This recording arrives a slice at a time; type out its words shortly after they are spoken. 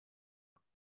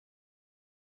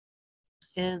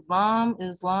Islam,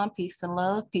 peace and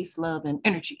love, and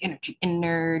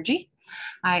energy.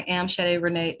 I am Sade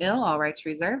Renee Ill, all rights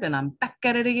reserved, and I'm back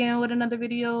at it again with another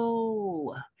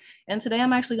video. And today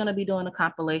I'm actually going to be doing a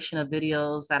compilation of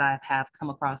videos that I have come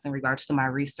across in regards to my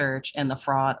research and the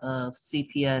fraud of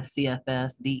CPS,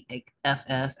 CFS,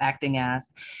 DFS, acting as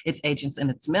its agents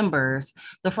and its members,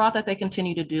 the fraud that they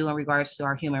continue to do in regards to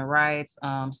our human rights,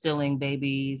 stealing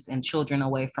babies and children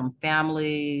away from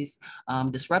families,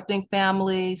 disrupting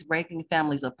families, breaking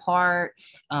families apart,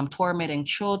 tormenting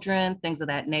children, things of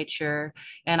that nature.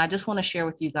 And I just want to share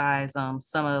with you guys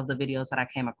some of the videos that I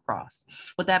came across.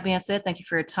 With that being said, thank you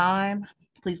for your time.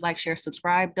 Please like, share,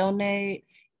 subscribe, donate,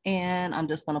 and I'm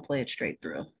just going to play it straight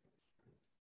through.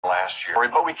 Last year,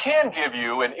 but we can give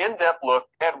you an in-depth look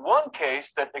at one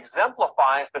case that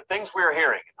exemplifies the things we're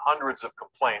hearing in hundreds of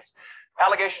complaints.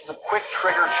 Allegations of quick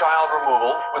trigger child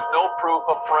removal with no proof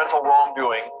of parental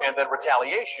wrongdoing, and then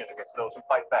retaliation against those who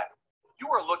fight back. You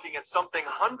are looking at something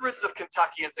hundreds of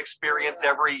Kentuckians experience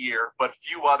every year, but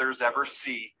few others ever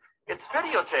see. It's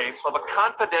videotape of a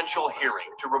confidential hearing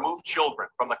to remove children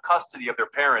from the custody of their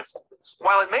parents.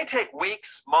 While it may take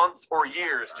weeks, months, or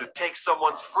years to take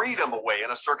someone's freedom away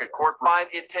in a circuit courtroom,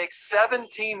 it takes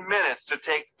 17 minutes to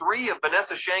take 3 of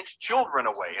Vanessa Shank's children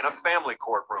away in a family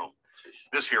courtroom.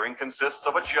 This hearing consists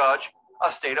of a judge,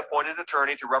 a state-appointed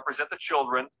attorney to represent the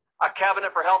children, a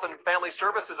Cabinet for Health and Family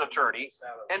Services attorney,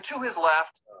 and to his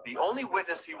left, the only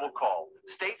witness he will call,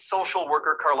 state social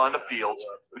worker Carlonda Fields,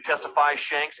 who testifies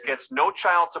Shanks gets no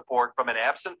child support from an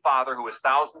absent father who is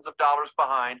thousands of dollars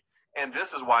behind, and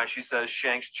this is why she says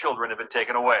Shanks' children have been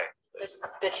taken away.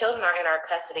 The children are in our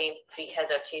custody because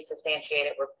of 2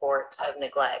 substantiated reports of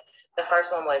neglect. The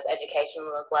first one was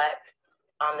educational neglect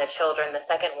on the children. The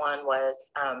second one was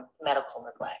medical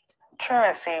neglect.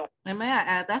 Trying to see. And may I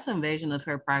add, that's invasion of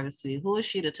her privacy. Who is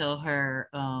she to tell her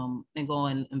and go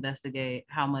and investigate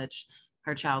how much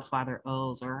her child's father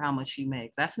owes or how much she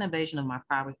makes? That's an invasion of my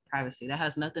privacy. That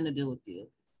has nothing to do with you.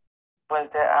 Was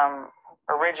the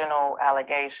original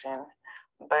allegation,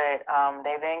 but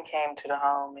they then came to the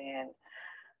home and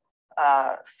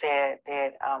said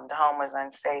that the home was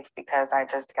unsafe because I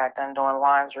just got done doing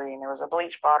laundry and there was a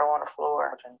bleach bottle on the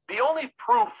floor. The only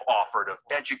proof offered of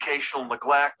educational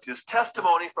neglect is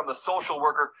testimony from the social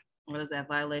worker. What is that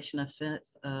violation of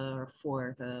fifth or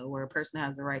fourth, where a person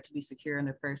has the right to be secure in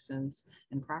their persons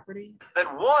and property?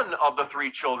 That one of the 3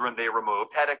 children they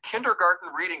removed had a kindergarten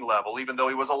reading level, even though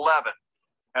he was 11.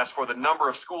 As for the number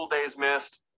of school days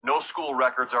missed, no school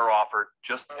records are offered,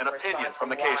 just an opinion from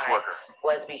the caseworker.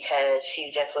 Was because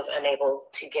she just was unable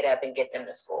to get up and get them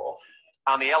to school.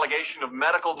 On the allegation of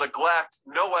medical neglect,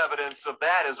 no evidence of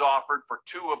that is offered for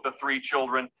 2 of the 3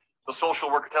 children. The social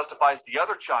worker testifies the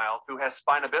other child, who has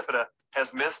spina bifida,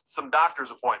 has missed some doctor's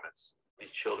appointments.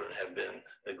 These children have been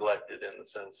neglected in the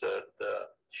sense that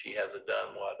she hasn't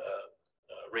done what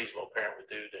a reasonable parent would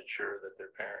do to ensure that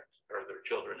their parents or their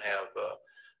children have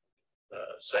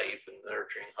safe and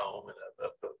nurturing home and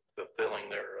fulfilling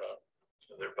their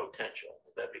potential.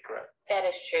 Would that be correct? That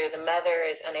is true. The mother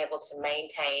is unable to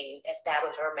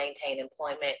establish or maintain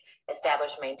employment,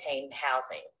 maintain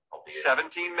housing.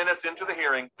 17 minutes into the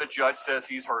hearing, the judge says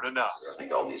he's heard enough. I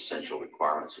think all the essential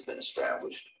requirements have been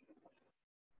established.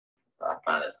 I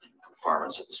find that the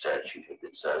requirements of the statute have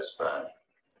been satisfied.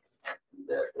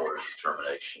 That order of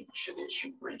termination should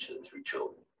issue for each of the 3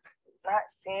 children. Not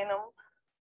seeing them.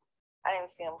 I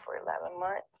didn't see them for 11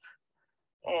 months.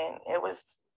 And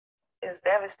it's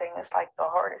devastating. It's like the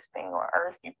hardest thing on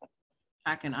earth.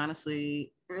 I can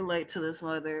honestly relate to this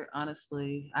mother.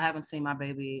 Honestly, I haven't seen my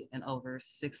baby in over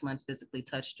 6 months, physically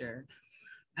touched her.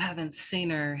 I haven't seen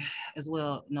her as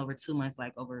well in over 2 months,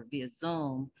 like over via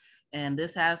Zoom. And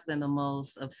this has been the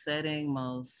most upsetting,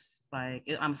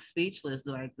 I'm speechless.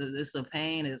 Like the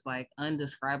pain is like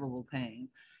undescribable pain.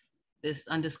 It's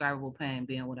undescribable pain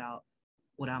being without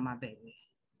my baby.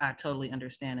 I totally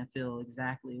understand and feel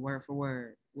exactly word for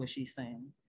word what she's saying.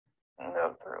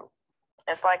 Go through.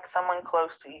 It's like someone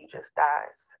close to you just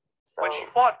dies. So when she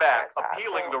fought back,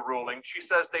 appealing the ruling, she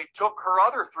says they took her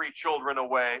other 3 children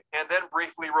away and then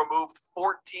briefly removed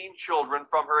 14 children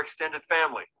from her extended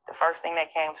family. The first thing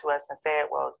that came to us and said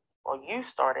was, well, you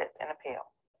started an appeal.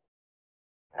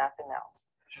 Nothing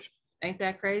else. Ain't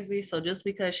that crazy? So just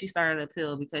because she started an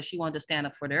appeal, because she wanted to stand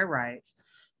up for their rights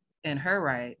and her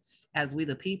rights, as we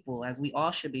the people, as we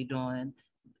all should be doing,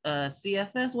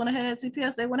 CFS went ahead,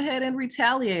 CPS, they went ahead and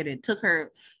retaliated. It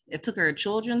took her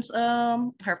children's,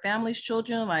 her family's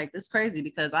children. Like, it's crazy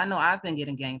because I know I've been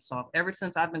getting gang stalked ever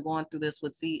since I've been going through this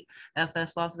with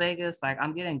CFS Las Vegas. Like,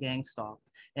 I'm getting gang stalked.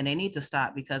 And they need to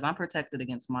stop because I'm protected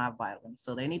against mob violence.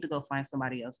 So they need to go find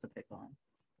somebody else to pick on.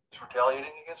 It's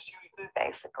retaliating against you, you think?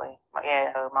 Basically.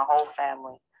 Yeah, my whole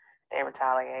family, they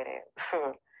retaliated.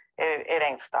 It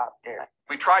ain't stopped there.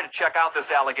 We tried to check out this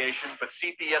allegation, but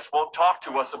CPS won't talk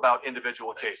to us about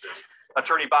individual cases.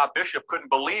 Attorney Bob Bishop couldn't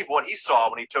believe what he saw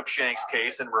when he took Shank's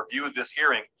case and reviewed this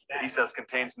hearing that he says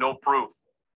contains no proof.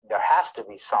 There has to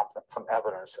be some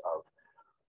evidence of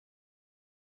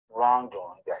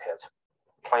wrongdoing that has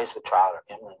placed the child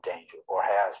in imminent danger or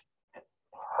has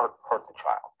hurt the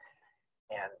child,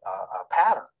 and a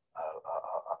pattern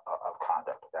of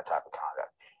conduct, that type of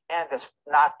conduct, and it's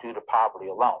not due to poverty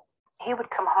alone. He would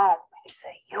come home and he'd say,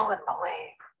 "You wouldn't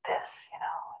believe this, you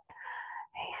know."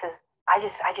 And he says, I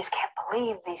just can't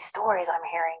believe these stories I'm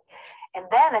hearing. And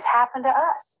then it happened to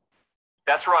us.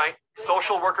 That's right.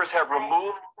 Social workers have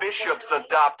removed Bishop's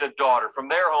adopted daughter from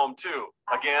their home too.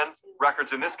 Again,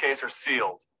 records in this case are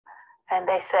sealed. And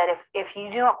they said, if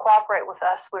you do not cooperate with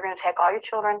us, we're going to take all your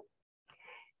children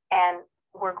and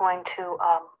we're going to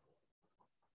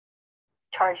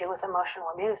charge you with emotional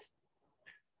abuse.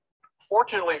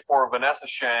 Fortunately for Vanessa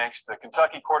Shanks, the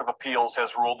Kentucky Court of Appeals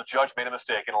has ruled the judge made a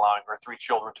mistake in allowing her 3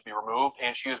 children to be removed,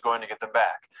 and she is going to get them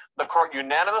back. The court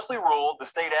unanimously ruled the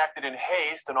state acted in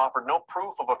haste and offered no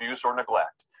proof of abuse or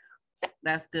neglect.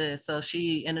 That's good. So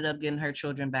she ended up getting her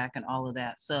children back and all of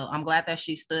that. So I'm glad that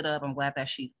she stood up. I'm glad that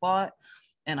she fought.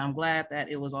 And I'm glad that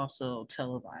it was also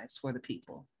televised for the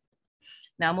people.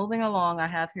 Now, moving along, I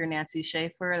have here Nancy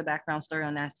Schaefer, the background story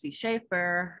on Nancy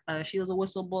Schaefer. She was a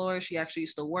whistleblower. She actually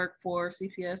used to work for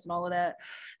CPS and all of that.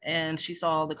 And she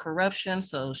saw the corruption.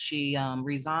 So she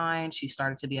resigned. She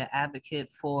started to be an advocate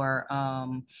for,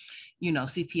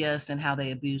 CPS and how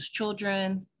they abuse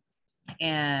children.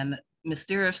 And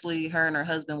mysteriously, her and her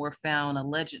husband were found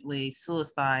allegedly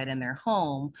suicide in their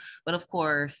home. But of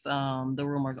course, the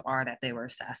rumors are that they were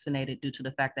assassinated due to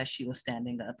the fact that she was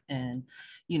standing up and,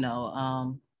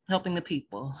 helping the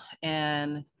people.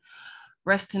 And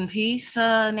rest in peace,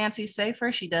 Nancy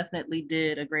Schaefer. She definitely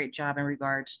did a great job in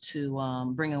regards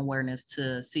to bringing awareness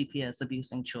to CPS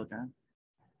abusing children.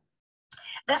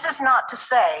 This is not to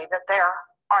say that there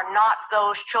are not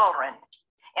those children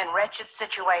in wretched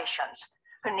situations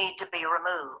who need to be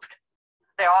removed.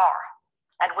 There are,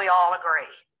 and we all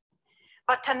agree.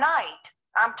 But tonight,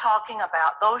 I'm talking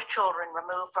about those children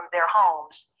removed from their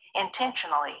homes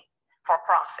intentionally for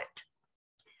profit.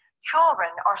 Children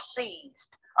are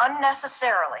seized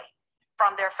unnecessarily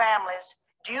from their families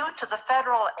due to the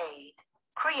federal aid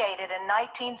created in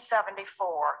 1974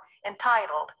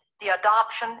 entitled the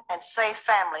Adoption and Safe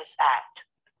Families Act.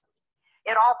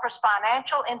 It offers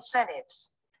financial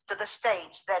incentives to the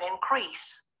states that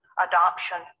increase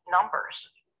adoption numbers.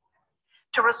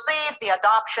 To receive the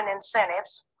adoption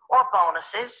incentives or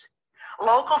bonuses,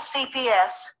 local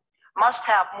CPS must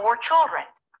have more children.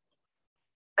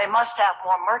 They must have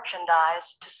more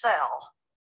merchandise to sell.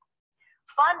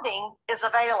 Funding is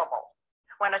available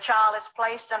when a child is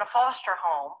placed in a foster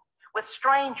home with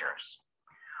strangers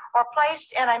or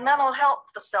placed in a mental health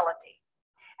facility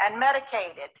and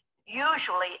medicated,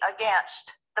 usually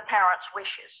against the parents'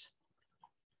 wishes.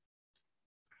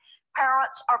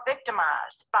 Parents are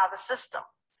victimized by the system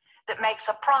that makes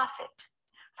a profit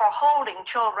for holding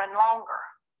children longer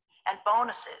and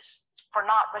bonuses for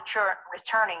not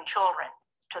returning children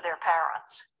to their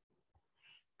parents.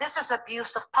 This is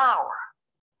abuse of power.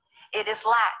 It is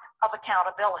lack of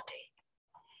accountability,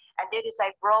 and it is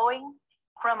a growing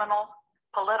criminal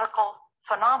political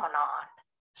phenomenon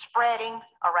spreading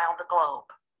around the globe.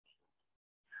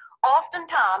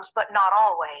 Oftentimes, but not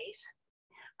always,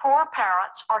 poor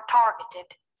parents are targeted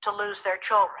to lose their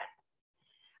children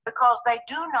because they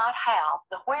do not have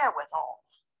the wherewithal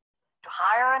to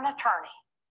hire an attorney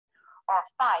or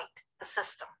fight the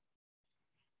system.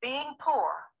 Being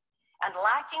poor and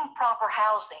lacking proper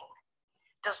housing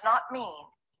does not mean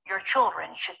your children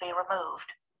should be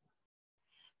removed.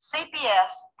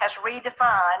 CPS has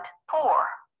redefined poor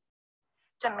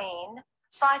to mean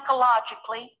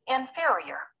psychologically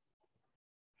inferior.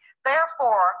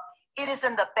 Therefore, it is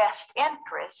in the best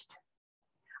interest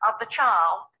of the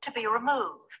child to be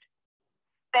removed.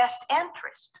 Best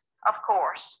interest, of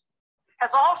course,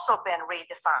 has also been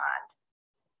redefined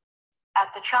at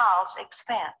the child's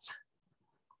expense.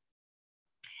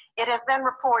 It has been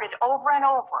reported over and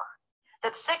over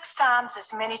that 6 times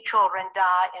as many children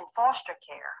die in foster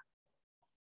care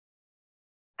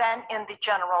than in the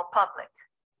general public.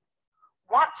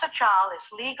 Once a child is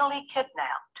legally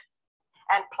kidnapped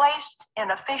and placed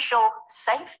in official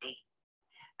safety,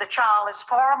 the child is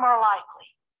far more likely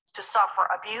to suffer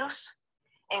abuse,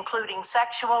 including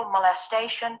sexual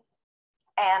molestation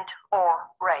and or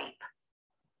rape.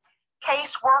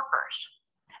 Case workers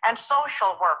and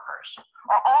social workers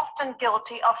are often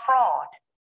guilty of fraud.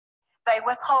 They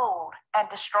withhold and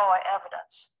destroy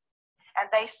evidence, and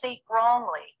they seek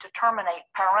wrongly to terminate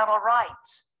parental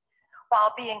rights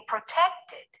while being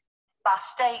protected by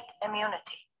state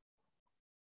immunity.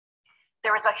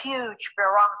 There is a huge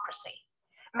bureaucracy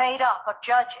made up of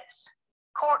judges,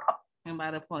 court. And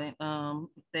by the point,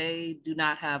 they do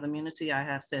not have immunity. I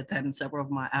have said that in several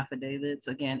of my affidavits.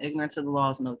 Again, ignorance of the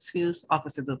law is no excuse.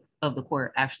 Officers of the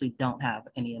court actually don't have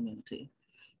any immunity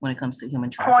when it comes to human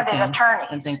trafficking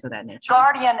and things of that nature.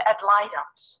 Guardian ad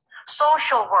litems,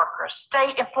 social workers,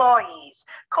 state employees,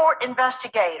 court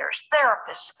investigators,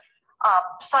 therapists,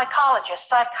 psychologists,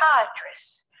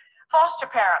 psychiatrists, foster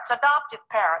parents, adoptive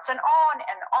parents, and on,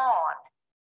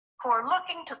 who are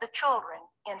looking to the children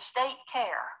in state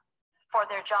care for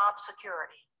their job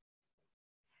security.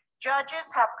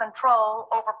 Judges have control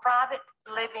over private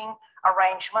living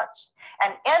arrangements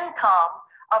and income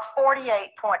of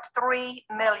 48.3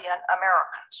 million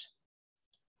Americans.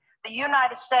 The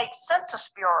United States Census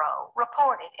Bureau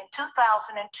reported in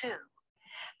 2002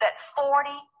 that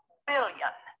 40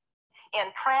 billion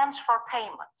in transfer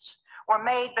payments were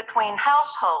made between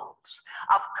households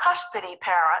of custody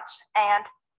parents and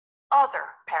other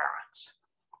parents.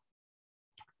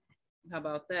 How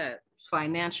about that?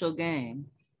 Financial gain,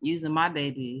 using my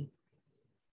baby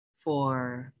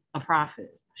for a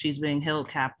profit. She's being held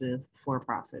captive for a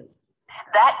profit.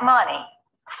 That money,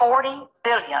 40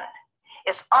 billion,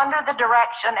 is under the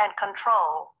direction and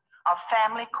control of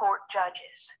family court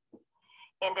judges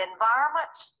in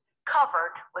environments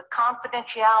covered with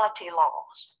confidentiality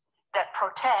laws that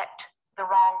protect the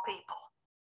wrong people.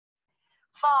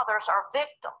 Fathers are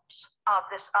victims of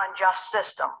this unjust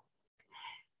system.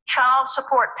 Child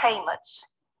support payments,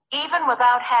 even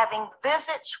without having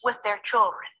visits with their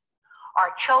children,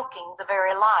 are choking the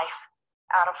very life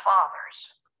out of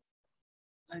fathers.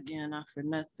 Again, not for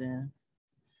nothing.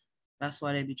 That's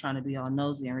why they be trying to be all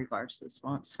nosy in regards to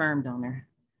sperm donor.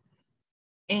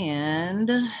 And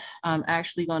I'm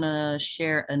actually gonna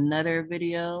share another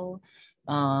video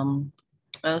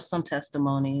of some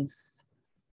testimonies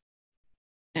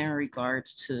in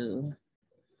regards to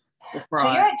the fraud.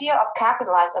 So your idea of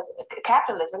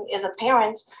capitalism is a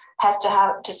parent has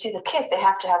to see the kids, they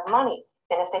have to have money.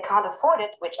 And if they can't afford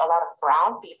it, which a lot of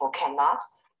brown people cannot,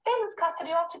 they lose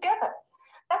custody altogether.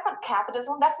 That's not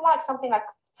capitalism. That's more like something like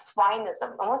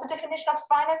swinism. And what's the definition of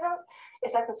swinism?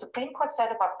 It's like the Supreme Court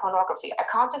said about pornography. I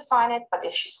can't define it, but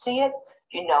if you see it,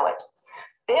 you know it.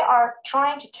 They are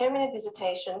trying to terminate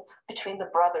visitation between the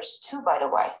brothers too, by the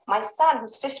way. My son,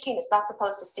 who's 15, is not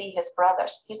supposed to see his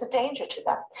brothers. He's a danger to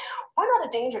them. We're not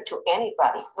a danger to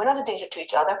anybody. We're not a danger to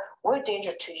each other. We're a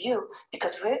danger to you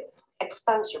because we're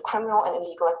exposed to criminal and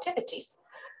illegal activities.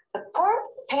 The poor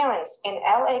parents in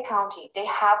LA County, they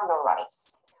have no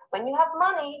rights. When you have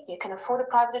money, you can afford a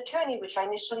private attorney, which I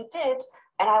initially did,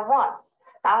 and I won.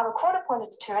 Now I'm a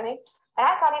court-appointed attorney, and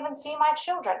I can't even see my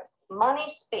children. Money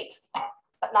speaks,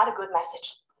 but not a good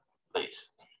message.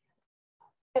 Please.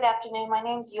 Good afternoon. My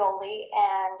name's Yoli,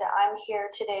 and I'm here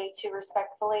today to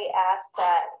respectfully ask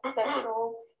that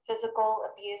sexual, physical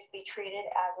abuse be treated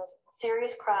as a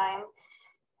serious crime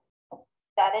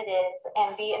that it is,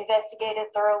 and be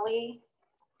investigated thoroughly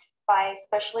by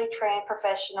specially trained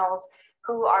professionals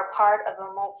who are part of a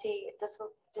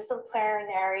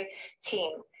multidisciplinary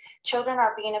team. Children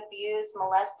are being abused,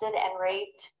 molested, and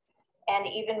raped, and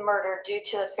even murdered due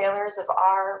to the failures of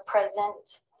our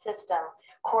present system.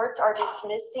 Courts are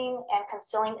dismissing and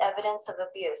concealing evidence of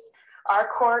abuse. Our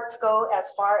courts go as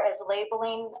far as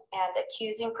labeling and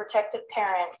accusing protective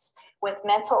parents with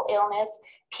mental illness,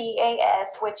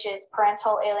 PAS, which is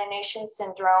parental alienation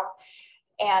syndrome.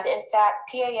 And in fact,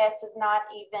 PAS is not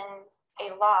even a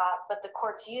law, but the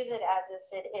courts use it as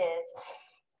if it is,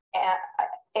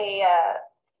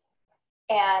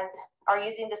 and are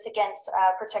using this against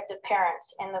protective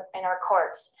parents in our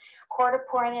courts.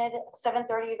 Court-appointed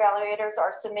 730 evaluators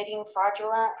are submitting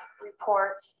fraudulent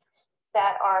reports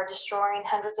that are destroying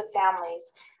hundreds of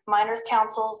families. Minors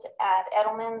councils at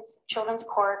Edelman's Children's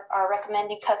Court are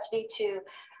recommending custody to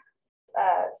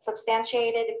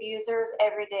substantiated abusers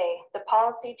every day. The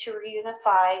policy to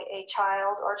reunify a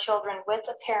child or children with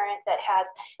a parent that has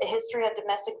a history of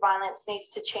domestic violence needs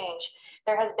to change.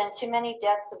 There has been too many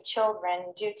deaths of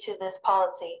children due to this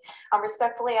policy. I'm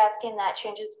respectfully asking that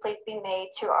changes please be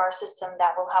made to our system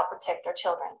that will help protect our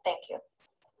children. Thank you.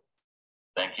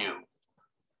 Thank you.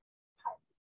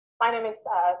 My name is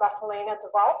Rafaelina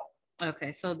Duval.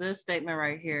 Okay, so this statement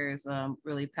right here is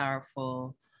really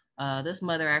powerful. This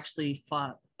mother actually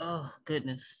fought oh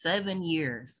goodness, 7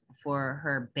 years for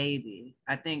her baby.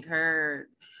 I think her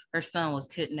son was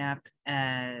kidnapped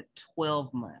at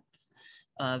 12 months.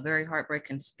 Very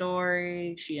heartbreaking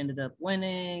story. She ended up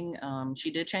winning.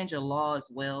 She did change the law as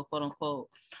well, quote unquote,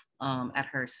 at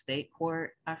her state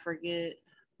court. I forget,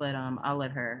 but I'll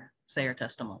let her say her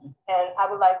testimony. And I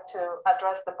would like to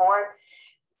address the board.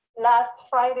 Last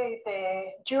Friday,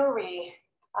 the jury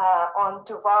on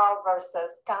Duval versus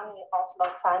County of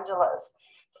Los Angeles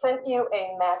sent you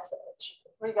a message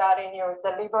regarding your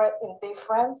deliberate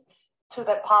indifference to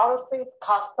the policies,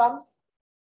 customs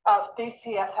of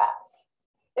DCFS.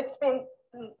 It's been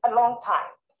a long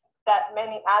time that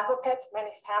many advocates,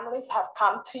 many families have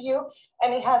come to you,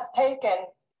 and it has taken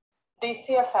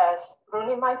DCFS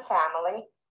ruining my family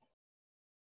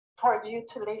for you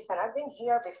to listen. I've been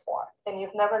here before, and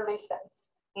you've never listened.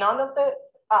 None of the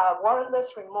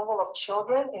warrantless removal of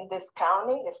children in this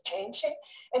county is changing,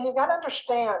 and you gotta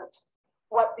understand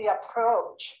what the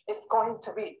approach is going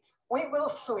to be. We will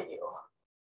sue you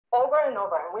over and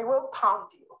over, and we will pound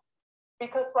you,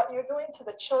 because what you're doing to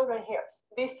the children here,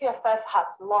 DCFS has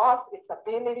lost its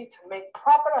ability to make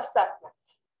proper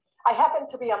assessments. I happen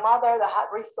to be a mother that had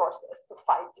resources to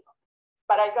fight you,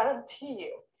 but I guarantee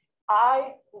you,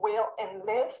 I will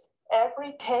enlist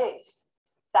every case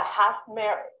that has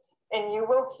merits, and you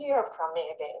will hear from me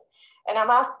again. And I'm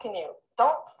asking you,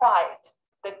 don't fight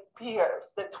the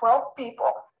peers, the 12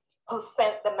 people who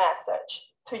sent the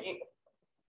message to you,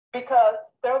 because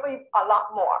there'll be a lot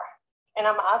more. And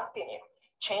I'm asking you,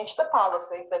 change the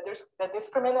policies, the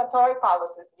discriminatory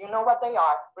policies, you know what they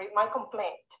are, read my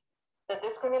complaint. The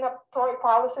discriminatory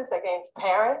policies against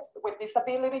parents with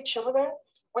disability, children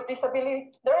with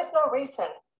disability, there is no reason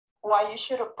why you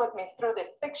should have put me through this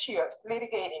 6 years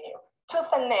litigating you tooth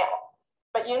and nail.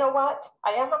 But you know what?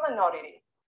 I am a minority.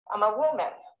 I'm a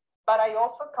woman, but I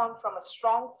also come from a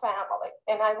strong family,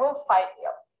 and I will fight you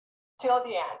till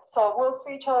the end. So we'll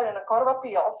see each other in the Court of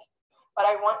Appeals, but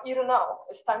I want you to know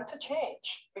it's time to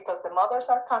change, because the mothers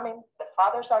are coming, the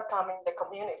fathers are coming, the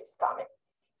community is coming.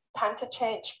 Time to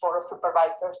change, Board of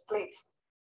Supervisors, please.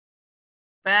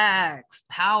 Facts,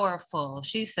 powerful.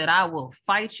 She said, I will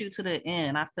fight you to the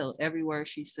end. I felt every word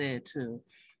she said too.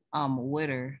 With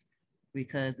her,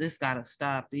 because it's gotta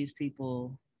stop. These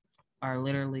people are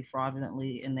literally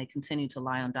fraudulently, and they continue to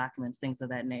lie on documents, things of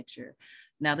that nature.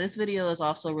 Now, this video is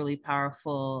also really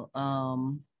powerful.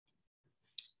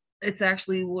 It's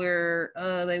actually where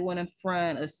they went in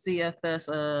front, a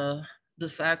CFS de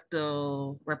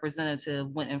facto representative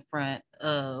went in front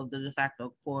of the de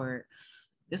facto court.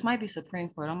 This might be Supreme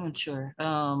Court, I'm not sure.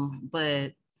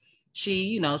 But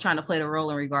she, trying to play the role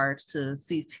in regards to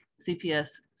CPS,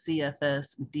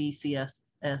 CFS,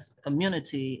 DCSS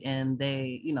immunity, and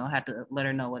they, had to let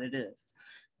her know what it is.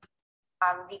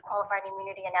 The qualified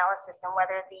immunity analysis and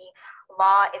whether the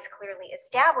law is clearly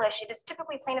established, it is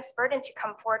typically plaintiff's burden to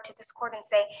come forward to this court and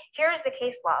say, here's the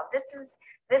case law. This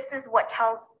is what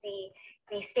tells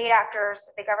the state actors,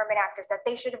 the government actors, that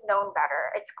they should have known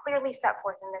better. It's clearly set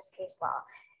forth in this case law.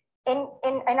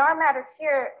 In our matter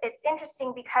here, it's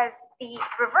interesting because the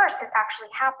reverse has actually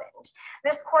happened.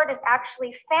 This court has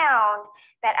actually found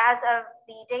that as of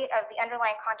the date of the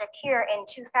underlying conduct here in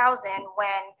 2000, when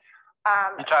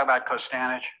you talk about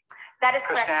Costanich? That is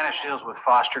correct. Costanich deals with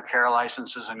foster care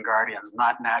licenses and guardians,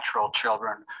 not natural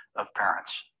children of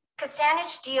parents.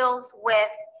 Costanich deals with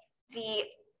the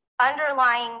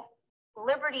underlying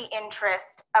liberty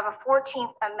interest of a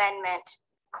 14th Amendment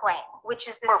claim, which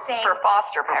is the same for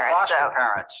foster parents.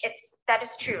 That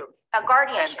is true. A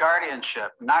guardianship. And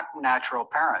guardianship, not natural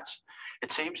parents.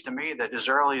 It seems to me that as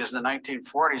early as the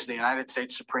 1940s, the United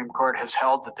States Supreme Court has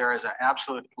held that there is an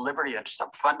absolute liberty interest, a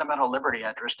fundamental liberty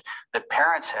interest that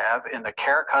parents have in the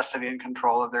care, custody, and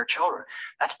control of their children.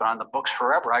 That's been on the books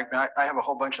forever. I have a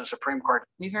whole bunch of Supreme Court.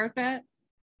 You heard that?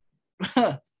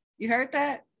 You heard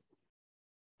that?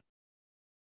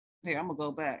 Here, I'm gonna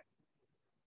go back.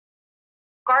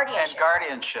 Guardianship. And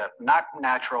guardianship, not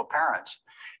natural parents.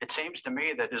 It seems to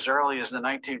me that as early as the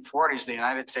 1940s, the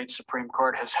United States Supreme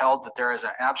Court has held that there is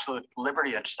an absolute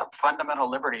liberty interest, a fundamental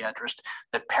liberty interest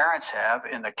that parents have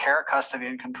in the care, custody,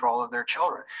 and control of their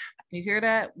children. You hear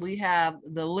that? We have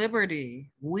the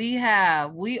liberty. We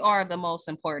are the most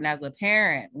important as a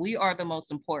parent. We are the most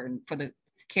important for the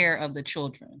care of the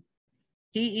children.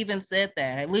 He even said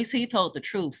that. At least he told the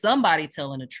truth. Somebody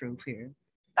telling the truth here.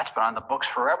 That's been on the books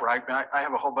forever. I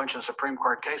have a whole bunch of Supreme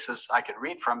Court cases I could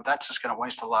read from. That's just going to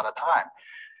waste a lot of time.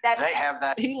 They have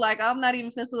that. He like, I'm not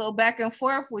even supposed to go back and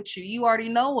forth with you. You already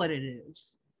know what it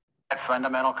is. That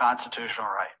fundamental constitutional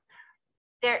right.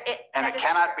 And it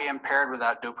cannot be impaired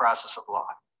without due process of law.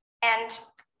 And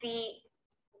the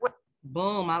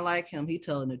Boom, I like him. He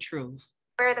telling the truth.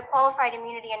 Where the qualified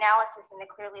immunity analysis and the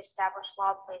clearly established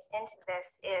law plays into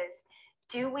this is,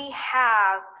 do we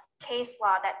have case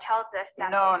law that tells us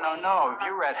that? No.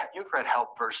 You've read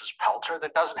Help versus Pelzer. There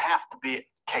doesn't have to be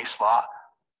case law.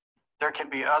 There can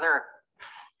be other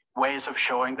ways of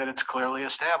showing that it's clearly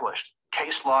established.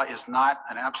 Case law is not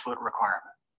an absolute requirement.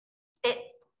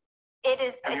 It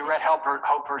is. Have you read Help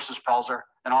versus Pelzer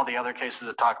and all the other cases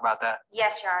that talk about that?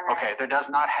 Yes, Your Honor. Okay, there does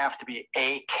not have to be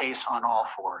a case on all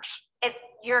fours.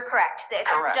 You're correct. There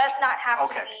does not have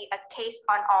to be a case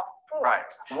on all fours.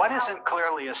 Right. What isn't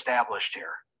clearly established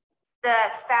here? The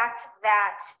fact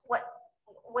that what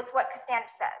Cassandra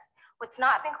says, what's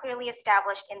not been clearly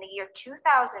established in the year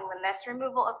 2000 when this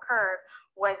removal occurred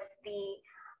was the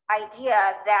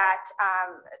idea that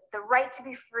the right to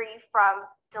be free from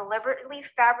deliberately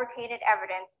fabricated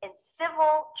evidence in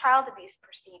civil child abuse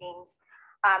proceedings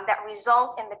that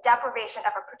result in the deprivation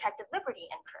of a protected liberty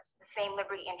interest, the same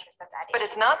liberty interest that's at issue. But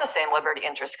it's not the same liberty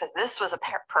interest because this was a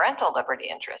parental liberty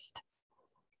interest.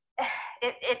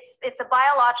 It's a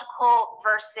biological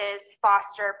versus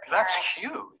foster parent. That's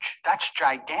huge. That's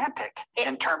gigantic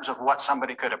in terms of what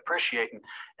somebody could appreciate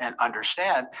and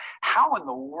understand. How in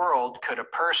the world could a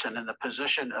person in the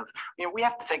position of, we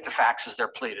have to take the facts as they're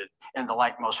pleaded in the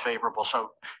light most favorable. So,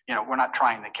 we're not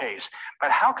trying the case. But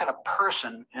how could a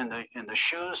person in the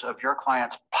shoes of your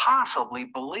clients possibly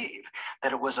believe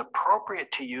that it was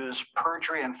appropriate to use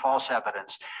perjury and false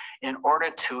evidence in order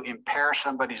to impair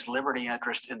somebody's liberty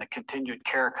interest in the continued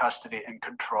care, custody, and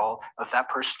control of that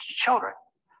person's children?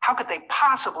 How could they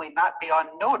possibly not be on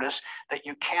notice that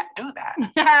you can't do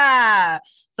that?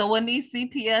 So when these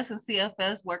CPS and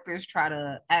CFS workers try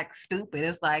to act stupid,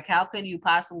 it's like, how can you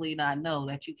possibly not know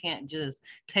that you can't just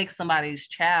take somebody's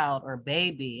child or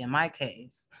baby, in my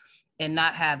case, and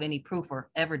not have any proof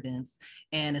or evidence,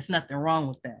 and it's nothing wrong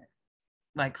with that?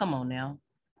 Like, come on now.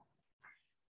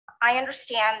 I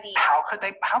understand the. How could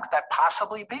that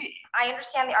possibly be? I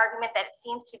understand the argument that it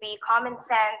seems to be common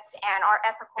sense and our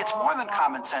ethical. It's more than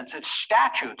common sense. It's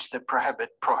statutes that prohibit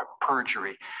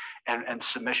perjury and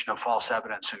submission of false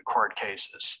evidence in court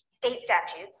cases. State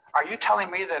statutes. Are you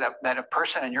telling me that a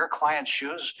person in your client's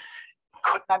shoes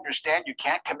couldn't understand you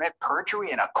can't commit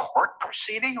perjury in a court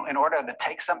proceeding in order to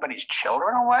take somebody's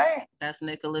children away? That's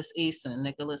Nicholas Eason.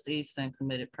 Nicholas Eason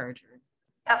committed perjury.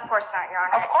 Of course not, Your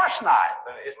Honor. Of course not.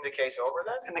 Isn't the case over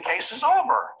then? And the case is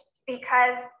over.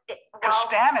 Because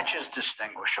Costanich is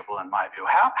distinguishable in my view.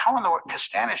 How in the world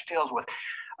Costanich deals with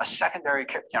a secondary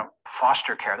care,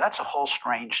 foster care? That's a whole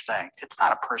strange thing. It's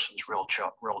not a person's real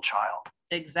child.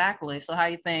 Exactly. So how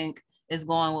you think it's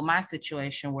going with my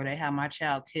situation where they have my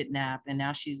child kidnapped and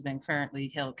now she's been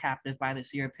currently held captive by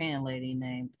this European lady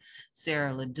named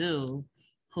Sara La Due,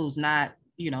 who's not,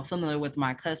 familiar with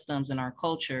my customs and our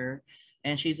culture.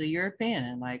 And she's a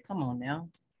European. Like, come on now.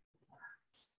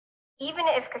 Even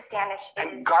if Costanich is...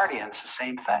 And guardian's the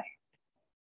same thing.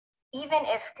 Even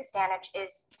if Costanich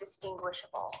is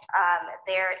distinguishable,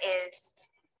 there is...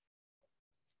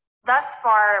 Thus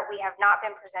far, we have not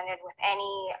been presented with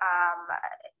any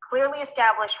clearly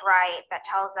established right that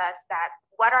tells us that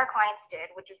what our clients did,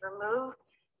 which is remove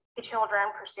the children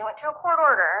pursuant to a court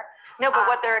order. No, but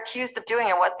what they're accused of doing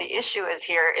and what the issue is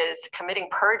here is committing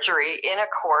perjury in a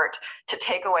court to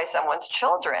take away someone's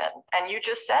children. And you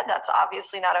just said that's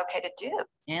obviously not okay to do.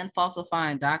 And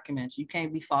falsifying documents. You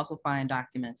can't be falsifying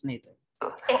documents neither.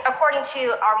 According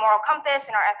to our moral compass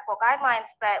and our ethical guidelines,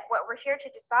 but what we're here to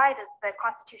decide is the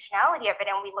constitutionality of it,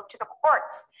 and we look to the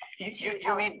courts.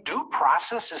 You mean due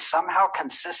process is somehow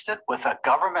consistent with a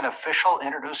government official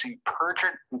introducing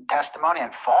perjured testimony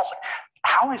and false?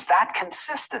 How is that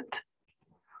consistent?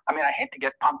 I mean, I hate to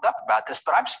get pumped up about this,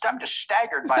 but I'm just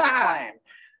staggered by the claim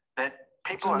that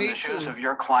people in the shoes of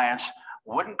your clients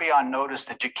wouldn't be on notice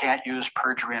that you can't use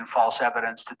perjury and false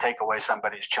evidence to take away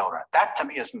somebody's children. That to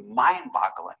me is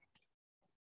mind-boggling.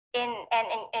 In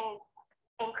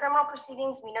criminal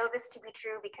proceedings, we know this to be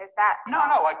true because that. No,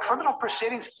 like criminal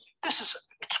proceedings, it's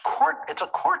a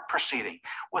court proceeding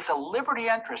with a liberty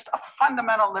interest, a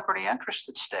fundamental liberty interest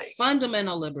at stake.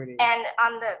 Fundamental liberty. And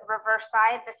on the reverse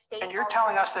side, the state. And you're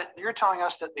telling us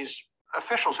that these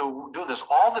officials who do this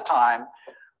all the time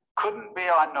couldn't be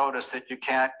on notice that you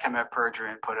can't commit perjury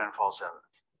and put in false evidence.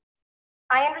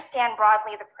 I understand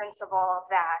broadly the principle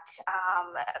that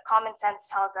common sense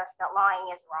tells us that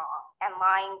lying is wrong and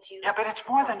lying to. Yeah, but it's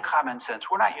more than common sense.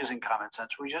 We're not using common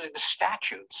sense. We're using the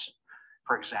statutes,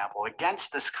 for example,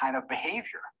 against this kind of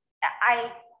behavior. I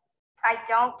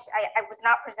was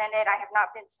not presented. I have not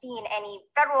been seen any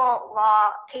federal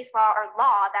law, case law, or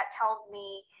law that tells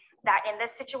me that in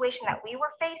this situation that we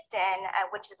were faced in,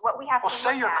 which is what we have Well, to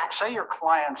say look at. say your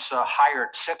clients hired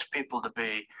 6 people to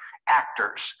be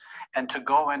actors and to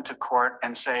go into court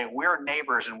and say, we're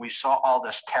neighbors and we saw all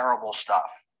this terrible stuff.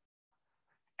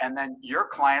 And then your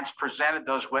clients presented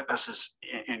those witnesses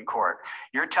in court.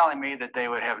 You're telling me that they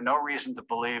would have no reason to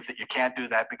believe that you can't do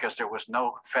that because there was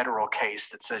no federal case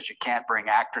that says you can't bring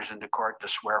actors into court to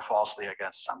swear falsely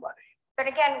against somebody. But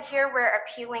again, here we're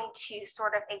appealing to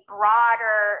sort of a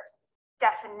broader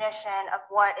definition of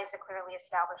what is a clearly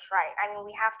established right. I mean,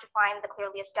 we have to find the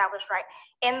clearly established right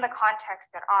in the context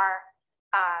that our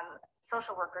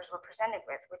social workers were presented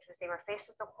with, which was they were faced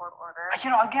with a court order. You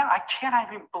know, again, I can't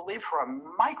even believe for a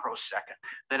microsecond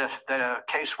that a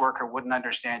caseworker wouldn't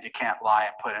understand you can't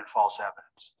lie and put in false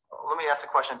evidence. Let me ask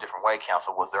the question a different way,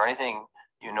 counsel. Was there anything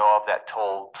you know of that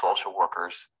told social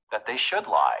workers that they should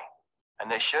lie and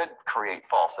they should create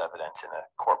false evidence in a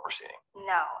court proceeding?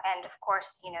 No, and of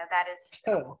course, you know, that is,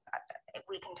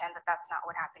 we contend that that's not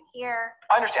what happened here.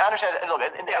 I understand. And look,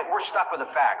 We're stuck with the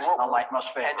facts. The light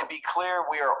most favor. And to be clear,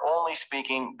 we are only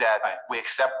speaking that we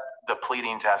accept the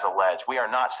pleadings as alleged. We are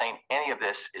not saying any of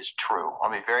this is true. I'll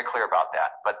be very clear about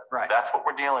that. But that's what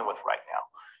we're dealing with right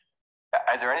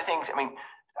now. Is there anything? I mean,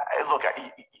 look,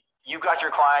 you've got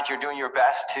your client. You're doing your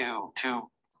best to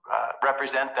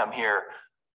represent them here.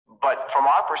 But from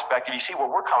our perspective, you see where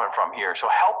we're coming from here. So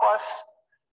help us.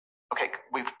 Okay,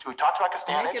 we've talked about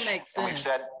Costanich, and we've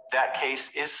said that case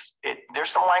there's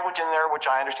some language in there which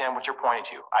I understand what you're pointing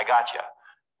to. I got you.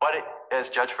 But as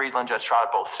Judge Friedland, Judge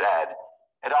Trotta both said,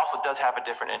 it also does have a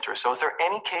different interest. So is there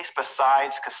any case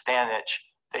besides Costanich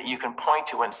that you can point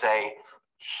to and say,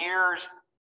 here's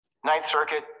Ninth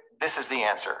Circuit, this is the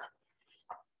answer?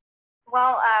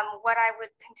 Well, what I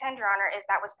would contend, Your Honor, is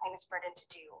that was plaintiff's burden to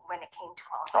do when it came to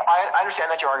qualification. No, I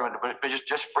understand that your argument, but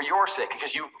just for your sake,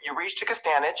 because you reached to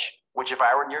Costanich, which if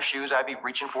I were in your shoes, I'd be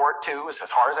reaching for it too,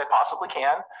 as hard as I possibly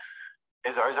can.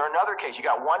 Is there another case? You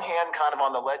got one hand kind of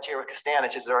on the ledge here with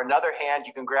Costanich. Is there another hand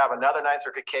you can grab another Ninth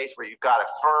Circuit case where you've got a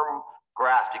firm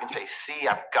grasp? You can say, see,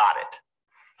 I've got it.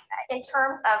 In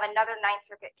terms of another Ninth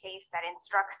Circuit case that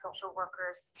instructs social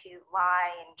workers to lie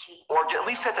and cheat. Or at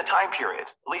least it's a time period.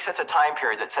 At least it's a time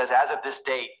period that says, as of this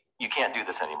date, you can't do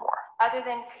this anymore. Other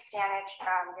than Costanich,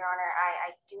 Your Honor,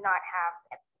 I do not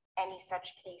have any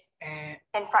such case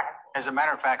in front of me. As a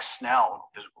matter of fact, Snell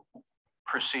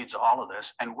precedes all of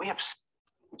this, and we have.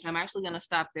 I'm actually going to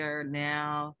stop there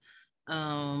now.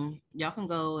 Y'all can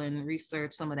go and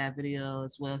research some of that video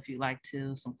as well if you'd like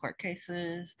to, some court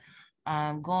cases.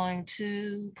 I'm going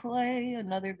to play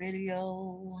another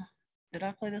video. Did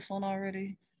I play this one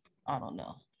already? I don't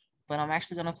know. But I'm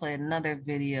actually going to play another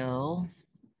video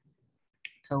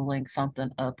to link something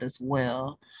up as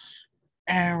well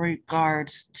in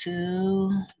regards to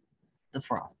the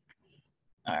fraud.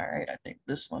 All right, I think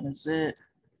this one is it.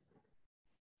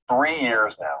 3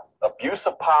 years now. Abuse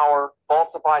of power,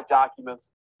 falsified documents,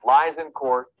 lies in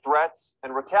court, threats,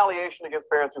 and retaliation against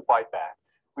parents who fight back.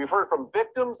 We've heard from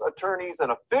victims, attorneys,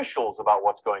 and officials about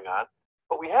what's going on,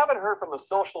 but we haven't heard from the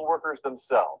social workers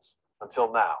themselves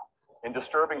until now. In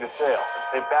disturbing detail,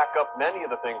 they back up many of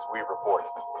the things we reported.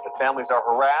 That families are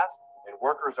harassed and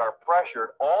workers are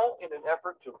pressured, all in an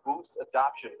effort to boost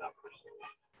adoption numbers.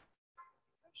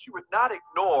 She would not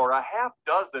ignore a half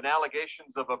dozen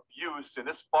allegations of abuse in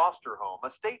this foster home. A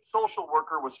state social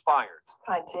worker was fired.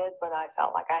 I did what I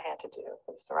felt like I had to do.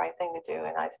 It was the right thing to do,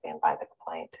 and I stand by the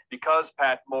complaint. Because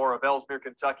Pat Moore of Ellesmere,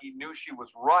 Kentucky knew she was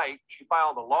right, she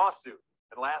filed a lawsuit.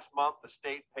 And last month, the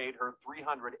state paid her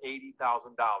 $380,000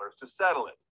 to settle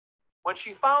it. When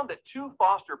she found that 2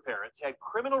 foster parents had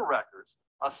criminal records,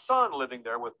 a son living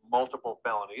there with multiple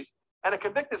felonies, and a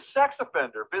convicted sex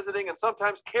offender visiting and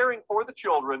sometimes caring for the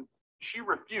children, she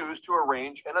refused to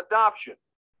arrange an adoption.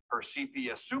 Her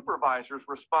CPS supervisors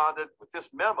responded with this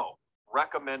memo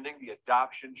recommending the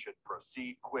adoption should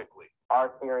proceed quickly.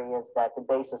 Our theory is that the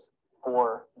basis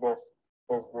for this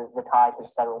is the tie to the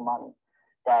federal money.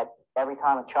 That every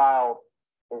time a child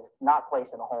is not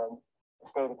placed in a home, the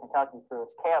state of Kentucky, through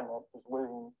its cabinet, is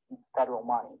losing federal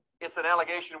money. It's an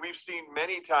allegation we've seen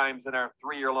many times in our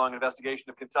 3-year-long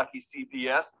investigation of Kentucky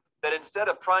CPS, that instead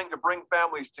of trying to bring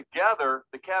families together,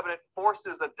 the cabinet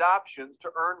forces adoptions to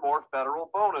earn more federal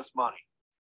bonus money.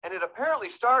 And it apparently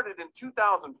started in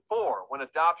 2004 when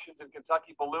adoptions in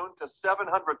Kentucky ballooned to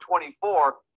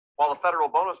 724, while the federal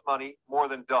bonus money more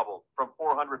than doubled from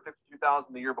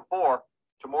 $452,000 the year before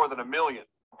to more than $1 million.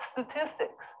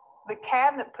 Statistics. The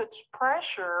cabinet puts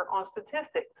pressure on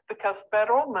statistics because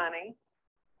federal money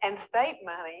and state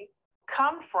money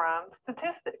come from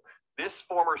statistics. This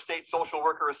former state social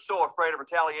worker is so afraid of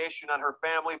retaliation on her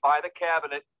family by the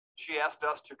cabinet, She asked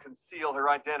us to conceal her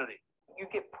identity. You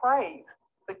get praise.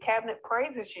 The cabinet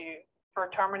praises you for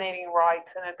terminating rights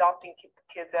and adopting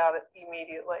kids out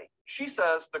immediately. She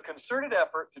says the concerted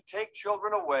effort to take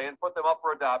children away and put them up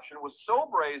for adoption was so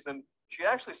brazen, she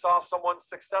actually saw someone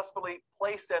successfully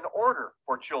place an order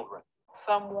for children.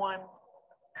 Someone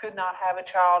could not have a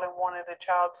child and wanted a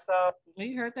child, so.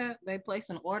 You heard that? They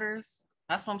placing orders.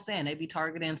 That's what I'm saying. They be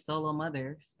targeting solo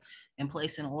mothers and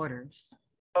placing orders.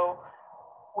 So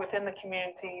within the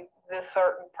community, this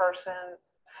certain person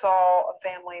saw a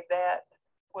family that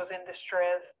was in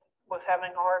distress, was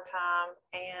having a hard time,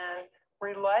 and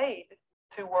relayed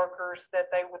to workers that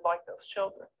they would like those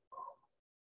children.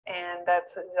 And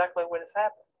that's exactly what has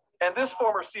happened. And this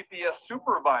former CPS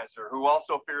supervisor, who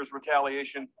also fears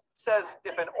retaliation, says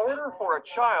if an order for a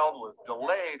child was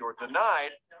delayed or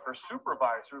denied, her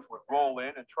supervisors would roll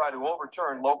in and try to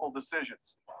overturn local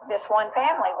decisions. This one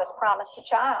family was promised a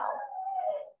child.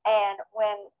 And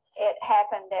when it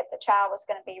happened that the child was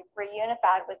going to be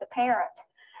reunified with the parent,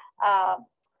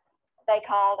 they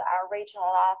called our regional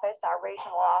office. Our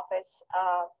regional office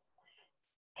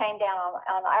came down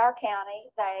on our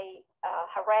county. They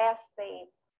harassed the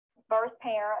birth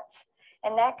parents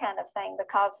and that kind of thing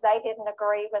because they didn't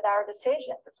agree with our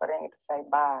decision. So they need to say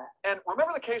bye. And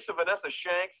remember the case of Vanessa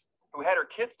Shanks, who had her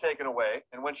kids taken away,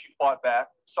 and when she fought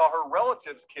back, saw her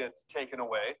relatives' kids taken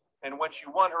away, and when she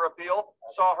won her appeal,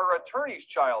 saw her attorney's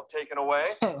child taken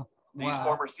away? Wow. These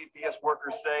former CPS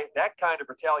workers say that kind of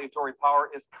retaliatory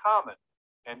power is common.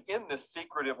 And in this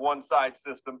secretive one-side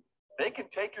system, they can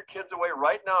take your kids away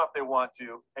right now if they want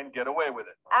to and get away with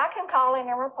it. I can call in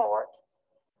a report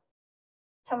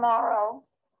tomorrow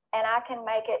and I can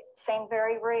make it seem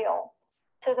very real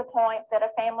to the point that a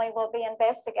family will be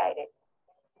investigated.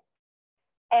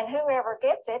 And whoever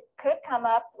gets it could come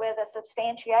up with a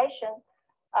substantiation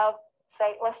of,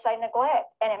 say, let's say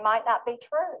neglect, and it might not be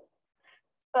true,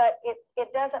 but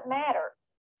it doesn't matter.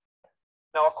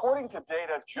 Now, according to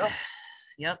data just...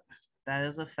 Yep, that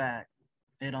is a fact.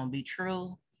 It don't be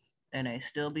true, and they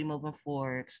still be moving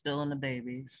forward, still in the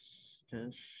babies.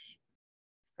 Just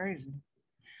crazy.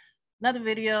 Another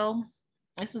video.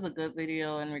 This is a good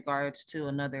video in regards to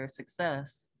another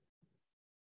success.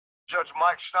 Judge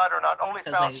Mike Schneider not only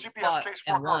found CPS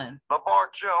caseworker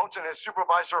LeVar Jones and his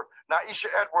supervisor Naisha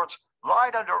Edwards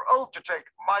lied under oath to take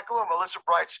Michael and Melissa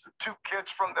Bright's 2 kids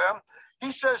from them.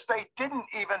 He says they didn't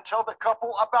even tell the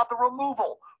couple about the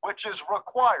removal, which is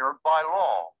required by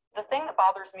law. The thing that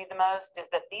bothers me the most is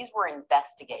that these were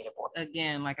investigative orders.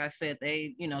 Again, like I said,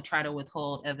 they, try to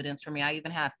withhold evidence from me. I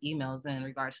even have emails in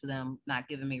regards to them not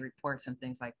giving me reports and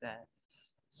things like that.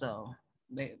 So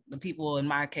the people in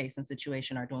my case and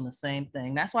situation are doing the same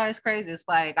thing. That's why it's crazy. It's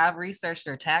like I've researched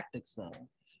their tactics, though.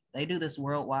 They do this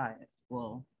worldwide.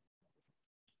 Well,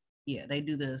 yeah, they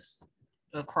do this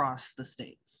across the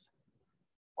states.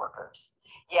 Workers.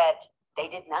 Yet they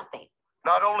did nothing.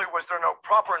 Not only was there no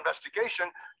proper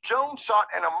investigation, Jones sought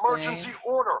an emergency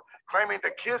order, claiming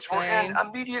the kids were in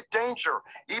immediate danger,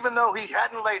 even though he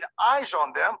hadn't laid eyes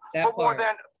on them for more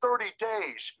than 30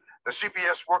 days. The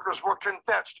CPS workers were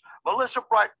convinced Melissa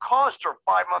Bright caused her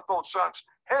 5-month-old son's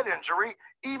head injury,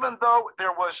 even though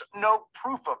there was no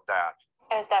proof of that.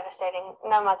 It was devastating.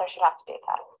 No mother should have to do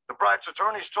that. The Bright's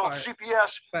attorneys told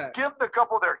CPS give the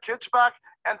couple their kids back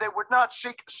and they would not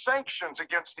seek sanctions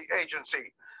against the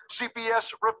agency.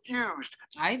 CPS refused.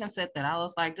 I even said that. I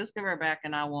was like, just give her back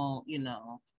and I won't,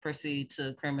 proceed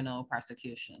to criminal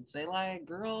prosecution. They like,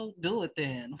 girl, do it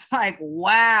then. Like,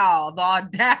 wow, the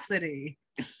audacity.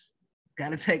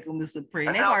 Gotta take them to Supreme.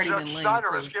 And now Judge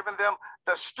Schneider has given them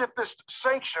the stiffest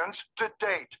sanctions to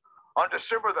date. On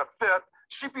December the 5th,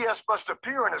 CPS must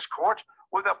appear in his court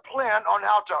with a plan on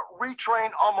how to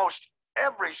retrain almost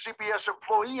every CPS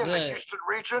employee in the Houston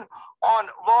region on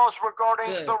laws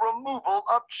regarding the removal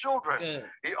of children.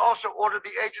 He also ordered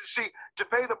the agency to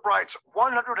pay the Brights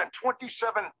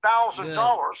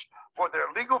 $127,000 for their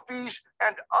legal fees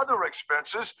and other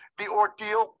expenses the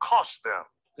ordeal cost them.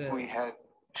 We had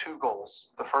 2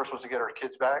 goals. The first was to get our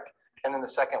kids back, and then the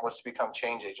second was to become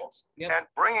change agents. And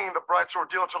bringing the Brights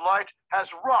ordeal to light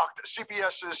has rocked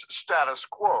CPS's status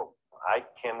quo. I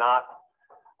cannot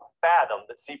fathom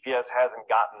that CPS hasn't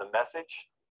gotten the message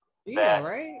that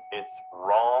it's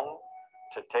wrong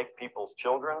to take people's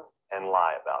children and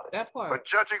lie about it. But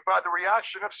judging by the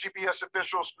reaction of CPS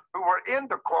officials who were in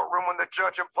the courtroom when the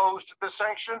judge imposed the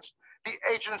sanctions, the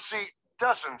agency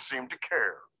doesn't seem to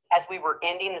care. As we were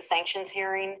ending the sanctions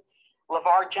hearing,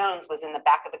 LeVar Jones was in the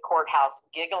back of the courthouse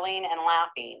giggling and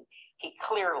laughing. He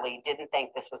clearly didn't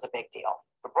think this was a big deal.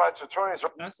 The bride's attorneys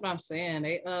are. That's what I'm saying.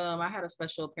 They I had a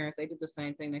special appearance. They did the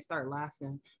same thing. They started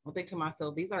laughing. I'm thinking to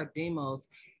myself, these are demos.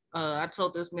 I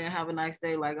told this man, have a nice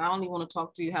day. Like, I don't even want to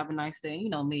talk to you. Have a nice day. And you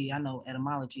know me, I know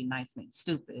etymology, nice means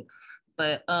stupid.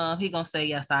 But he gonna say,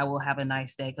 yes, I will have a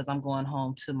nice day because I'm going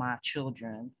home to my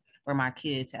children or my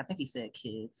kids. I think he said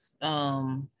kids.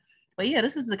 But yeah,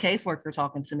 this is the caseworker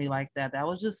talking to me like that. That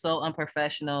was just so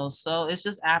unprofessional. So it's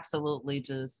just absolutely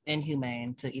just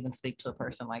inhumane to even speak to a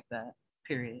person like that,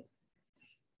 period.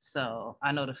 So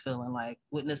I know the feeling, like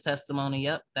witness testimony.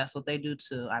 Yep, that's what they do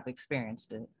too. I've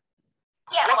experienced it.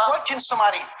 Yeah, what can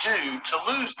somebody do to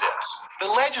lose this?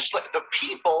 The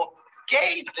people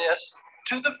gave this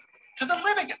to the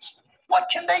litigants. What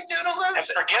can they do to lose it? And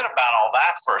forget about all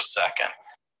that for a second.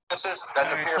 This is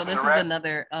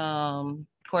another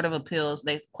Court of Appeals.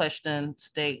 They questioned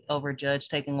state over judge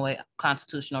taking away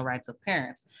constitutional rights of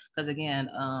parents. Because again,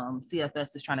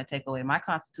 CFS is trying to take away my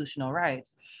constitutional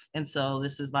rights. And so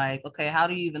this is like, okay, how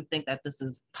do you even think that this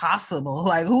is possible?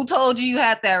 Like, who told you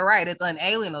had that right? It's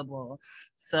unalienable.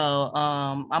 So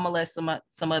I'm gonna let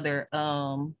some other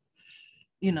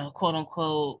quote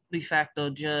unquote de facto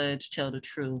judge tell the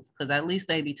truth, because at least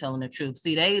they be telling the truth.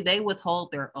 See, they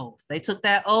withhold their oath. They took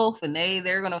that oath, and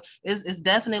they're gonna. It's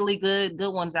definitely good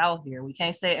ones out here. We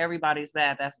can't say everybody's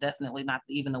bad. That's definitely not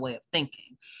even the way of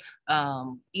thinking.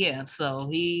 Yeah. So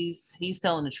he's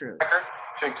telling the truth.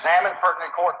 To examine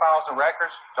pertinent court files and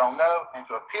records, don't know, and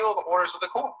to appeal the orders of the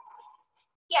court.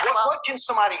 Yeah. What can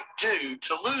somebody do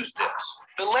to lose this?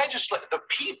 The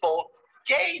people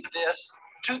gave this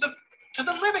to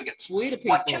the litigants.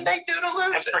 What can they do to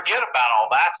lose it? And forget about all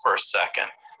that for a second.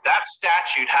 That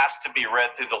statute has to be read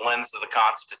through the lens of the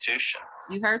Constitution.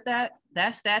 You heard that?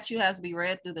 That statute has to be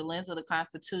read through the lens of the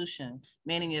Constitution,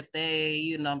 meaning if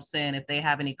they, if they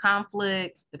have any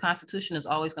conflict, the Constitution is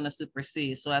always going to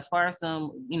supersede. So as far as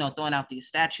them, throwing out these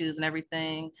statutes and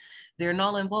everything, they're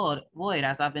null and void,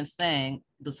 as I've been saying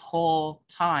this whole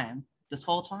time.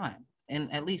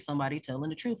 And at least somebody telling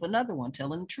the truth, another one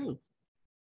telling the truth.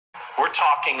 We're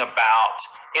talking about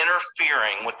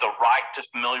interfering with the right to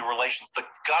familial relations, the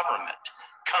government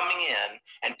coming in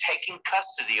and taking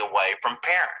custody away from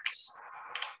parents.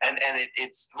 And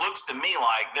it looks to me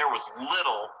like there was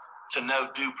little to no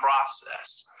due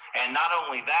process. And not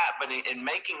only that, but in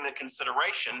making the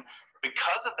consideration,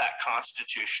 because of that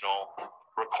constitutional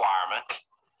requirement,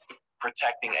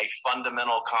 protecting a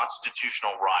fundamental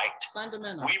constitutional right,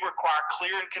 we require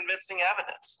clear and convincing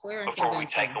evidence before we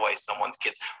take away someone's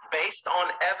kids, based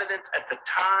on evidence at the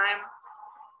time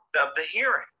of the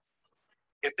hearing,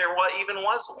 if there even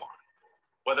was one,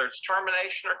 whether it's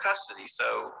termination or custody.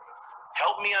 So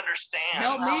help me understand.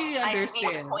 I need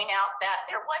to point out that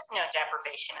there was no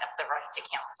deprivation of the right to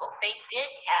counsel. They did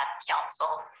have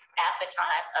counsel at the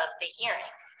time of the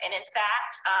hearing. And in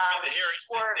fact,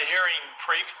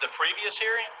 the previous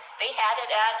hearing? They had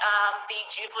it at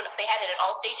they had it at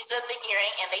all stages of the hearing,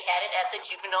 and they had it at the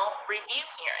juvenile review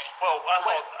hearing. Well,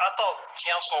 I thought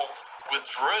counsel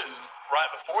withdrew right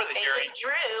before the hearing. They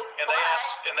withdrew, and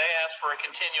they asked for a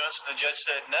continuance, and the judge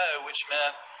said no, which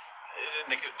meant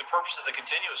the purpose of the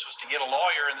continuance was to get a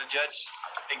lawyer, and the judge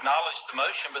acknowledged the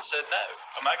motion but said no.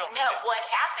 No, what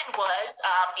happened was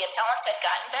the appellants had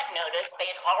gotten that notice. They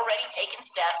had already taken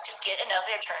steps to get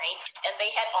another attorney, and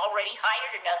they had already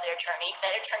hired another attorney.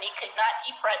 That attorney could not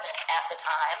be present at the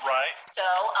time. Right. So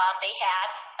they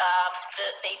had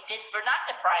were not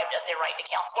deprived of their right to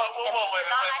counsel. Wait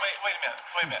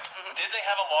a minute. Mm-hmm. Did they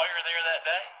have a lawyer there that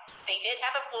day? They did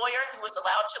have a lawyer who was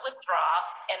allowed to withdraw,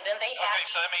 and then they had.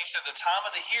 Okay, so that means at the time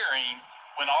of the hearing,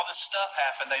 when all this stuff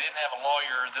happened, they didn't have a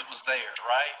lawyer that was there,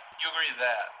 right? You agree with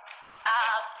that?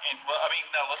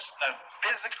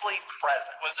 Physically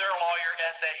present. Was there a lawyer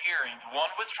at that hearing?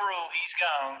 One withdrew, he's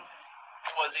gone.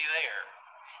 Was he there?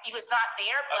 He was not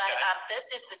there, but this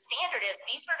is the standard is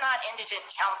these were not indigent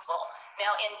counsel.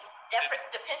 Now, in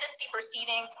dependency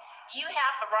proceedings, you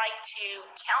have the right to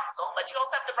counsel, but you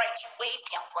also have the right to waive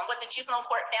counsel. And what the juvenile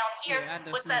court found here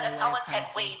was that appellants had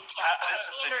waived counsel. This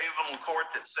is the juvenile court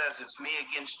that says it's me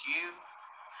against you?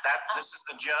 This is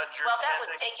the judge you're Well, that was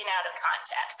taken out of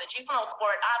context. The juvenile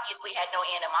court obviously had no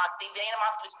animosity. The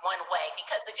animosity was one way,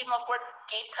 because the juvenile court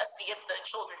gave custody of the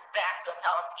children back to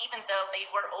appellants, even though they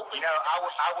were open.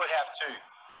 I would have too.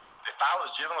 If I was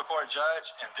juvenile court judge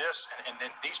and then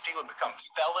these people become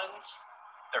felons,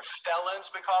 they're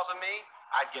felons because of me,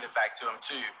 I'd get it back to them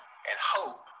too and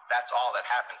hope that's all that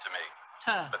happened to me.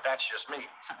 But that's just me.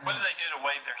 What did they do to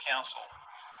waive their counsel?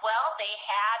 Well, they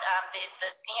had the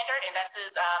standard, and this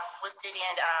is listed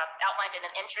and outlined in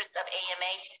an interest of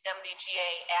AMA 270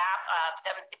 GA app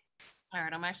 76. All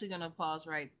right, I'm actually going to pause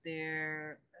right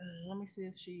there. Let me see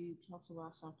if she talks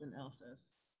about something else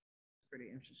that's pretty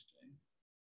interesting.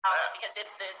 Because if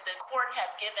the court has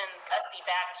given custody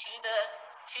back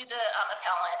to the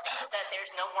appellant and said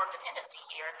there's no more dependency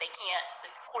here, the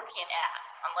court can't act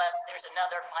unless there's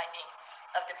another finding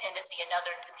of dependency,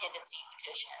 another dependency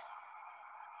petition.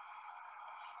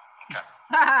 Okay.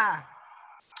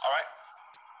 All right.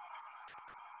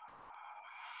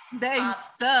 They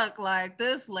stuck. Like,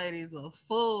 this lady's a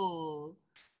fool.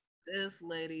 This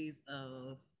lady's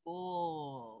a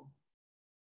fool.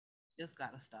 It's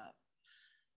gotta stop.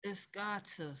 It's got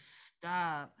to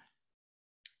stop.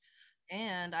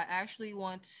 And I actually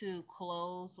want to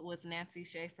close with Nancy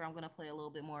Schaefer. I'm going to play a little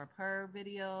bit more of her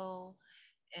video.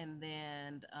 And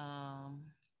then,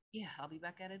 yeah, I'll be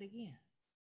back at it again.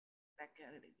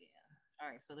 All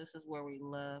right, so this is where we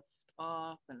left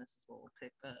off, and this is what we'll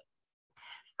pick up.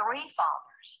 3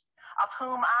 fathers, of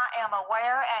whom I am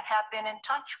aware and have been in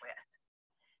touch with,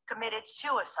 committed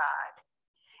suicide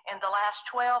in the last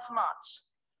 12 months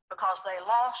because they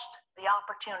lost the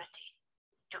opportunity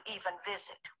to even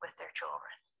visit with their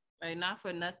children. Right, not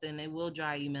for nothing, it will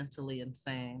drive you mentally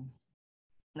insane.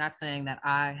 Not saying that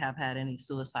I have had any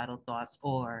suicidal thoughts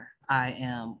or I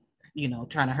am,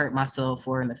 trying to hurt myself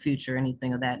or in the future,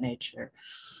 anything of that nature.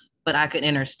 But I could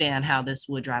understand how this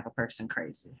would drive a person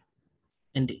crazy.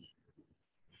 Indeed.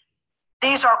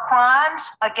 These are crimes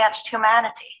against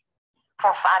humanity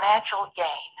for financial gain.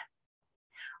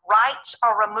 Rights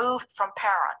are removed from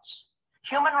parents.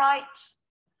 Human rights,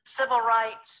 civil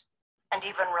rights, and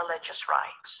even religious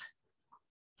rights.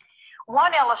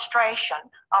 One illustration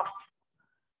of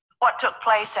what took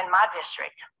place in my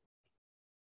district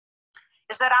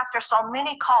is that after so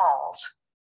many calls,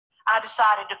 I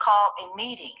decided to call a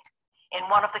meeting in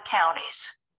one of the counties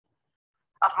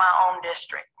of my own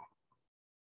district.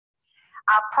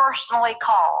 I personally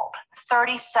called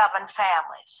 37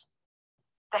 families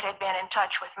that had been in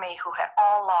touch with me who had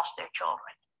all lost their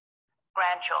children,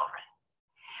 grandchildren.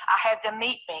 I had them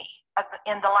meet me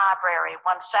in the library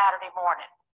one Saturday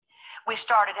morning. We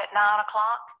started at 9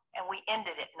 o'clock and we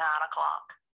ended at 9 o'clock.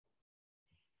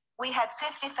 We had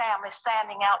 50 families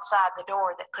standing outside the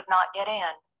door that could not get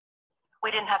in.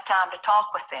 We didn't have time to talk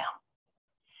with them.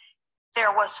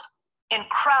 There was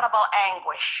incredible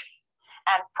anguish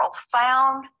and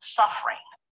profound suffering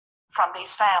from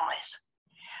these families.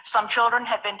 Some children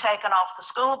had been taken off the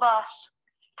school bus,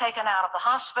 taken out of the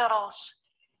hospitals,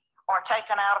 or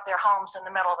taken out of their homes in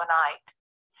the middle of the night,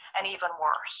 and even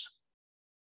worse.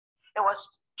 It was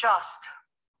just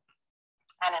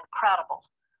an incredible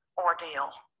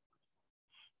ordeal.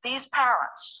 These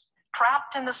parents,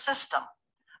 trapped in the system,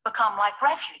 become like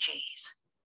refugees.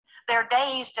 They're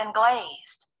dazed and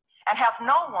glazed and have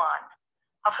no one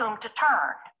of whom to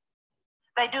turn.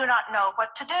 They do not know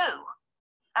what to do,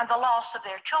 and the loss of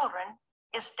their children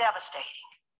is devastating.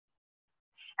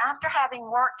 After having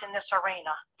worked in this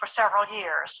arena for several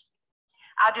years,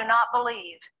 I do not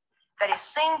believe that a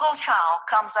single child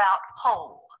comes out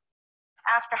whole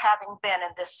after having been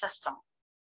in this system.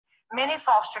 Many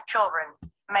foster children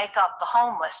make up the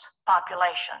homeless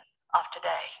population of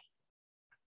today.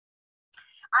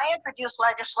 I introduced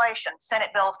legislation,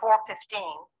 Senate Bill 415,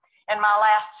 in my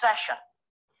last session.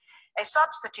 A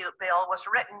substitute bill was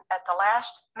written at the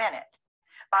last minute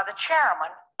by the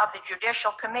chairman of the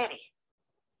Judicial Committee